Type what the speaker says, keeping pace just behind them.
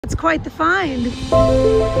It's quite the find.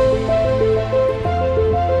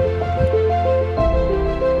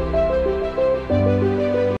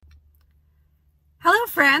 Hello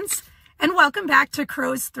friends, and welcome back to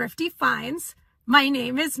Crow's Thrifty Finds. My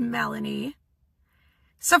name is Melanie.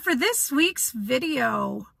 So for this week's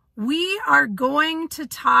video, we are going to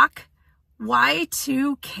talk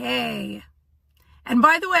Y2K. And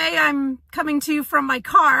by the way, I'm coming to you from my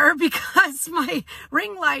car because my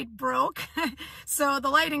ring light broke. So the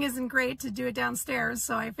lighting isn't great to do it downstairs.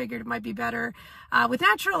 So I figured it might be better with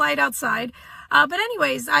natural light outside. But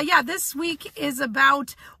anyways, yeah, this week is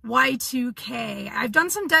about Y2K. I've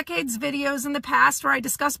done some decades videos in the past where I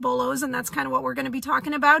discuss BOLOs, and that's kind of what we're going to be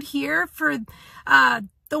talking about here for the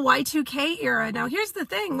Y2K era. Now, here's the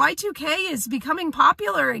thing. Y2K is becoming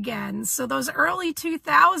popular again. So those early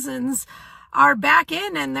 2000s are back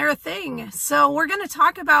in and they're a thing. So we're going to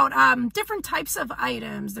talk about different types of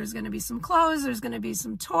items. There's going to be some clothes, there's going to be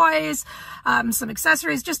some toys, some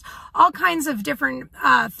accessories, just all kinds of different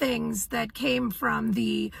things that came from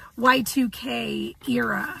the Y2K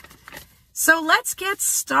era. So let's get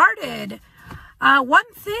started.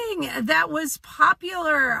 One thing that was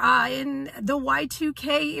popular in the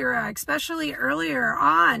Y2K era, especially earlier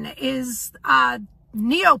on, is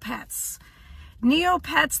Neopets.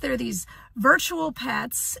 Neopets, they're these virtual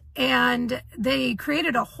pets, and they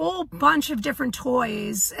created a whole bunch of different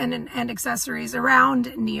toys and accessories around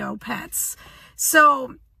Neopets.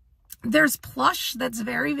 So there's plush that's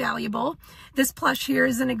very valuable. This plush here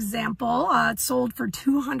is an example. It's sold for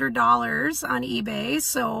 $200 on eBay,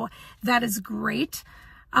 so that is great.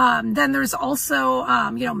 Then there's also,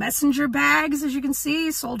 messenger bags, as you can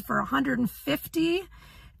see, sold for $150.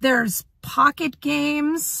 There's pocket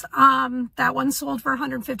games. That one sold for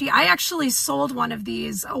 $150. I actually sold one of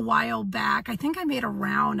these a while back. I think I made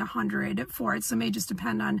around $100 for it, so it may just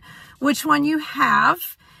depend on which one you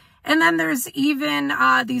have. And then there's even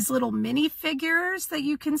these little mini figures that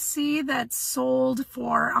you can see that sold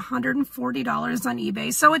for $140 on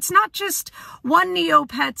eBay. So it's not just one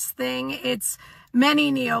Neopets thing, it's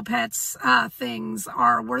many Neopets things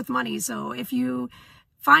are worth money. So if you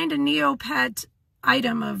find a Neopet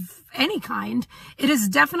item of any kind, it is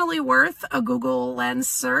definitely worth a Google Lens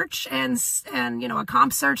search and a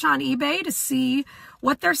comp search on eBay to see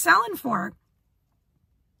what they're selling for.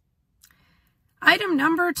 Item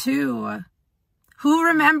number 2. Who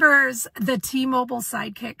remembers the T-Mobile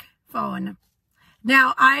Sidekick phone?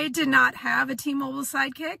 Now, I did not have a T-Mobile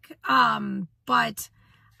Sidekick, but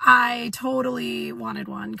I totally wanted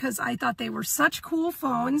one because I thought they were such cool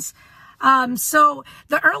phones. So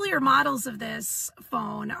the earlier models of this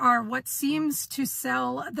phone are what seems to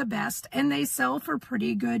sell the best, and they sell for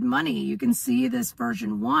pretty good money. You can see this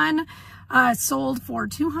version 1 sold for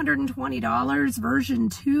 $220, version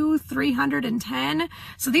 2 $310.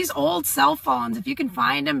 So these old cell phones, if you can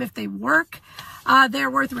find them, if they work,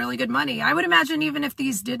 they're worth really good money. I would imagine even if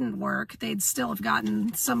these didn't work, they'd still have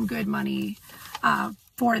gotten some good money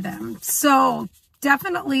for them. So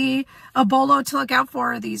definitely a BOLO to look out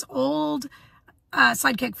for, these old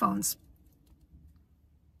Sidekick phones.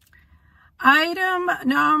 Item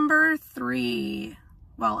number 3.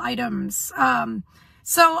 Well, items.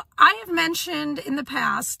 So I have mentioned in the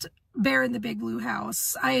past Bear in the Big Blue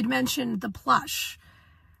House. I had mentioned the plush.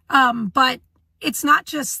 But it's not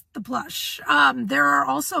just the plush. There are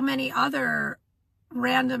also many other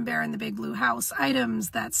random Bear in the Big Blue House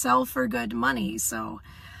items that sell for good money. So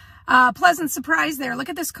pleasant surprise there. Look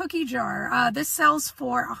at this cookie jar. This sells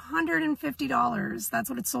for $150. That's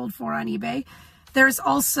what it sold for on eBay. There's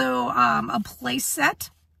also a play set.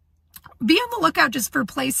 Be on the lookout just for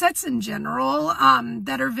play sets in general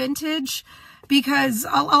that are vintage, because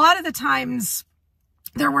a lot of the times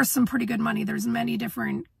there were some pretty good money. There's many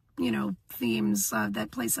different, themes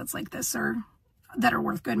that play sets like this that are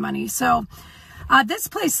worth good money. So this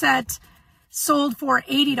play set sold for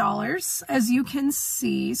 $80, as you can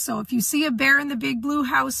see. So if you see a Bear in the Big Blue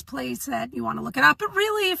House playset, you want to look it up. But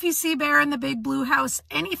really, if you see Bear in the Big Blue House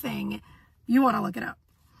anything, you want to look it up.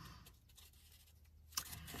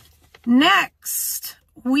 Next,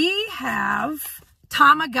 we have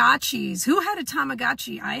Tamagotchis. Who had a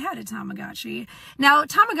Tamagotchi? I had a Tamagotchi. Now,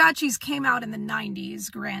 Tamagotchis came out in the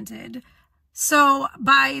 90s, granted. So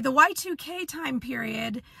by the Y2K time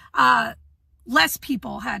period, less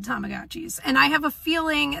people had Tamagotchis. And I have a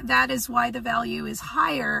feeling that is why the value is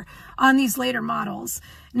higher on these later models.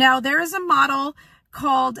 Now, there is a model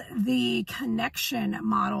called the Connection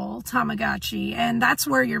model Tamagotchi, and that's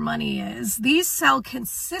where your money is. These sell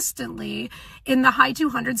consistently in the high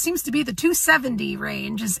 200s. Seems to be the 270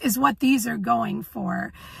 range is what these are going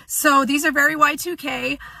for. So these are very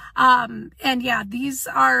Y2K. And yeah, these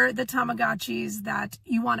are the Tamagotchis that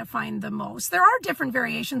you want to find the most. There are different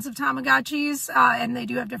variations of Tamagotchis, and they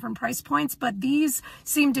do have different price points, but these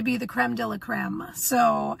seem to be the creme de la creme.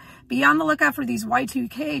 So be on the lookout for these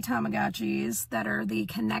Y2K Tamagotchis that are the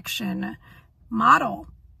connection model.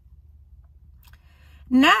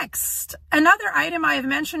 Next, another item I have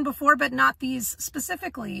mentioned before, but not these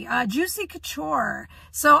specifically, Juicy Couture.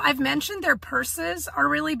 So I've mentioned their purses are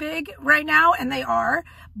really big right now, and they are,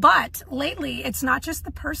 but lately it's not just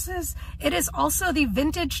the purses, it is also the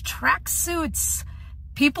vintage tracksuits.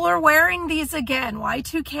 People are wearing these again.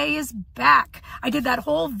 Y2K is back. I did that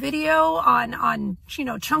whole video on you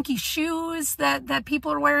know, chunky shoes that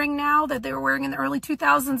people are wearing now, that they were wearing in the early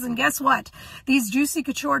 2000s. And guess what? These Juicy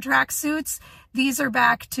Couture tracksuits, these are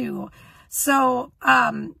back too. So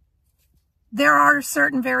there are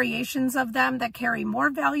certain variations of them that carry more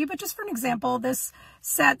value, but just for an example, this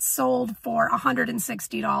set sold for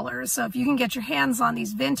 $160. So if you can get your hands on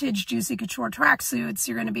these vintage Juicy Couture tracksuits,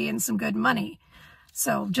 you're going to be in some good money.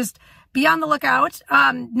 So just be on the lookout.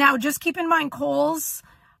 Now, just keep in mind, Kohl's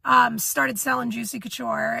started selling Juicy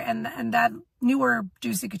Couture, and that newer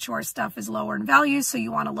Juicy Couture stuff is lower in value. So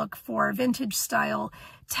you want to look for vintage style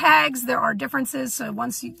tags. There are differences. So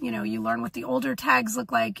once you learn what the older tags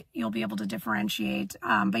look like, you'll be able to differentiate.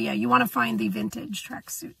 But yeah, you want to find the vintage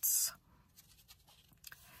tracksuits.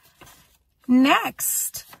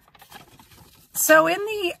 Next. So in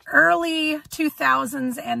the early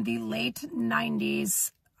 2000s and the late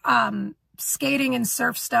 90s, skating and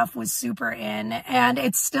surf stuff was super in, and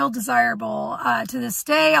it's still desirable to this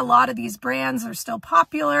day. A lot of these brands are still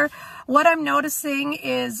popular. What I'm noticing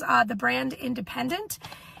is the brand Independent.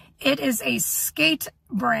 It is a skate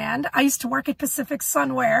brand. I used to work at Pacific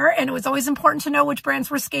Sunwear, and it was always important to know which brands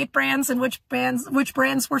were skate brands and which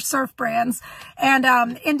brands were surf brands. And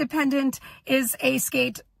Independent is a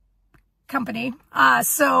skate company.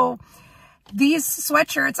 So these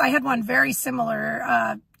sweatshirts, I had one very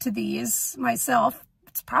similar to these myself.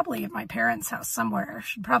 It's probably at my parents' house somewhere. I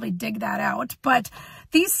should probably dig that out. But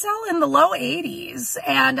these sell in the low 80s,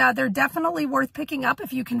 and they're definitely worth picking up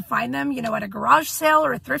if you can find them, you know, at a garage sale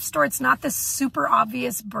or a thrift store. It's not this super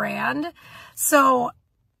obvious brand. So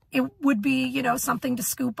it would be, you know, something to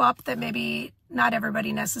scoop up that maybe not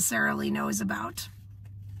everybody necessarily knows about.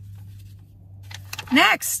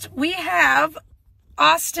 Next, we have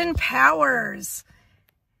Austin Powers.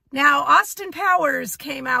 Now, Austin Powers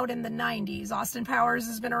came out in the 90s. Austin Powers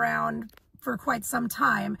has been around for quite some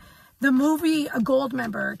time. The movie A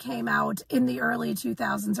Goldmember came out in the early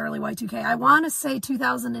 2000s, early Y2K. I want to say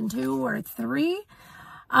 2002 or 3.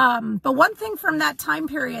 But one thing from that time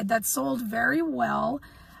period that sold very well,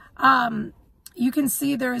 you can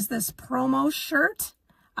see there is this promo shirt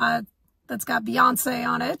that's got Beyonce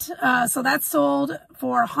on it. So that sold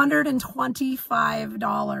for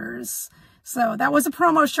 $125. So that was a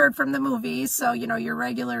promo shirt from the movie. So, you know, your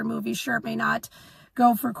regular movie shirt may not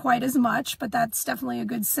go for quite as much, but that's definitely a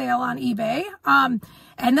good sale on eBay.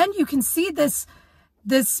 And then you can see this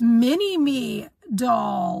mini-me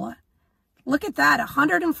doll. Look at that,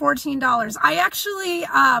 $114. I actually,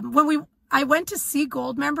 I went to see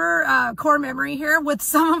Goldmember, core memory here, with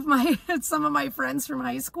some of my friends from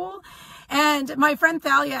high school. And my friend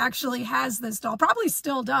Thalia actually has this doll, probably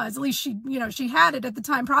still does. At least she had it at the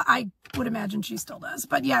time. I would imagine she still does.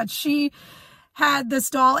 But yeah, she had this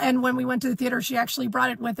doll, and when we went to the theater, she actually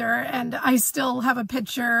brought it with her, and I still have a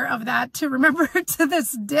picture of that to remember to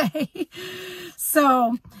this day.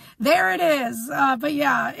 So there it is. But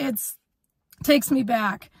yeah, takes me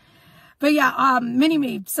back. But yeah,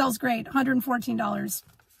 Mini-Me sells great, $114.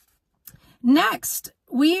 Next,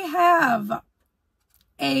 we have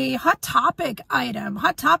a Hot Topic item.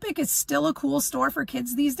 Hot Topic is still a cool store for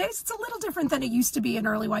kids these days. It's a little different than it used to be in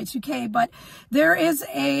early Y2K, but there is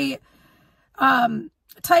a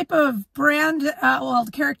type of brand, well,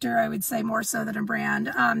 character, I would say more so than a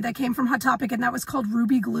brand, that came from Hot Topic, and that was called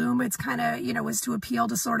Ruby Gloom. It's kind of, you know, was to appeal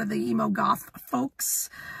to sort of the emo goth folks.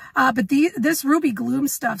 But this Ruby Gloom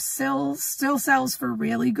stuff still sells for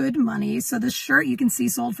really good money. So this shirt you can see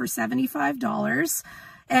sold for $75.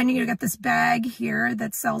 And you get this bag here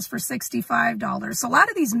that sells for $65. So a lot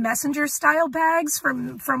of these messenger style bags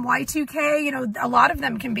from Y2K, you know, a lot of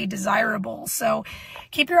them can be desirable. So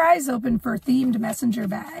keep your eyes open for themed messenger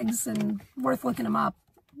bags, and worth looking them up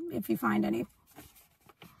if you find any.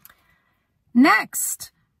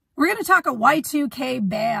 Next, we're going to talk a Y2K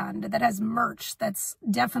band that has merch that's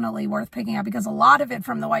definitely worth picking up, because a lot of it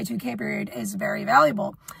from the Y2K period is very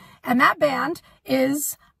valuable. And that band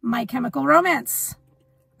is My Chemical Romance.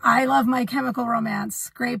 I love My Chemical Romance.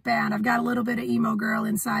 Great band. I've got a little bit of emo girl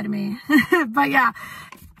inside of me. But yeah,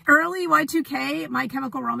 early Y2K, My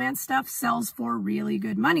Chemical Romance stuff sells for really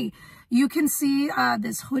good money. You can see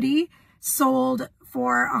this hoodie sold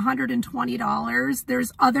for $120.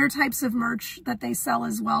 There's other types of merch that they sell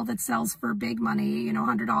as well that sells for big money, you know,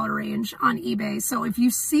 $100 range on eBay. So if you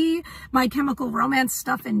see My Chemical Romance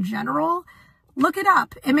stuff in general, look it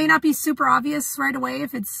up. It may not be super obvious right away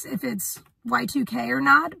if it's Y2K or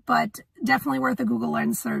not, but definitely worth a Google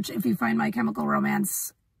Lens search if you find My Chemical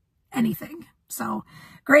Romance anything. So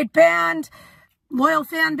great band, loyal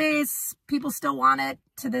fan base, people still want it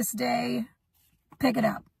to this day. Pick it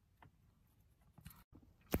up.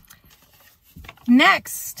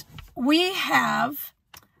 Next, we have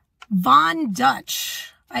Von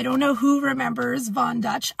Dutch. I don't know who remembers Von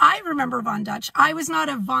Dutch. I remember Von Dutch. I was not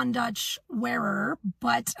a Von Dutch wearer,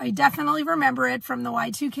 but I definitely remember it from the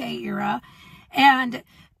Y2K era. And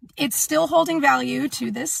it's still holding value to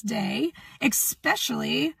this day,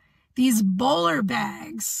 especially these bowler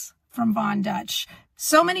bags from Von Dutch.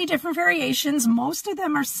 So many different variations. Most of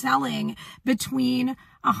them are selling between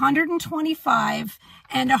 $125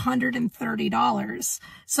 and $130.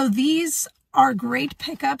 So these are great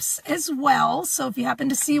pickups as well. So if you happen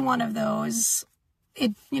to see one of those,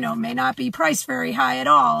 it, you know, may not be priced very high at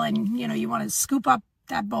all. And, you know, you want to scoop up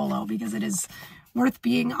that bolo because it is worth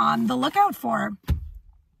being on the lookout for.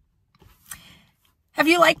 Have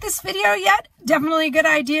you liked this video yet? Definitely a good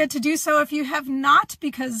idea to do so if you have not,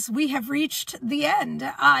 because we have reached the end.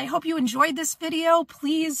 I hope you enjoyed this video.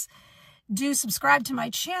 Please do subscribe to my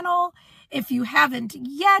channel. If you haven't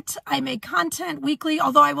yet, I make content weekly,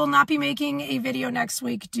 although I will not be making a video next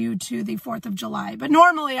week due to the 4th of July. But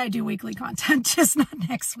normally I do weekly content, just not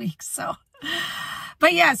next week. So,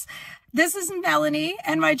 but yes, this is Melanie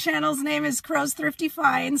and my channel's name is Crow's Thrifty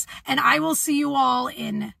Finds, and I will see you all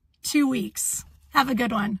in 2 weeks. Have a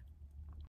good one.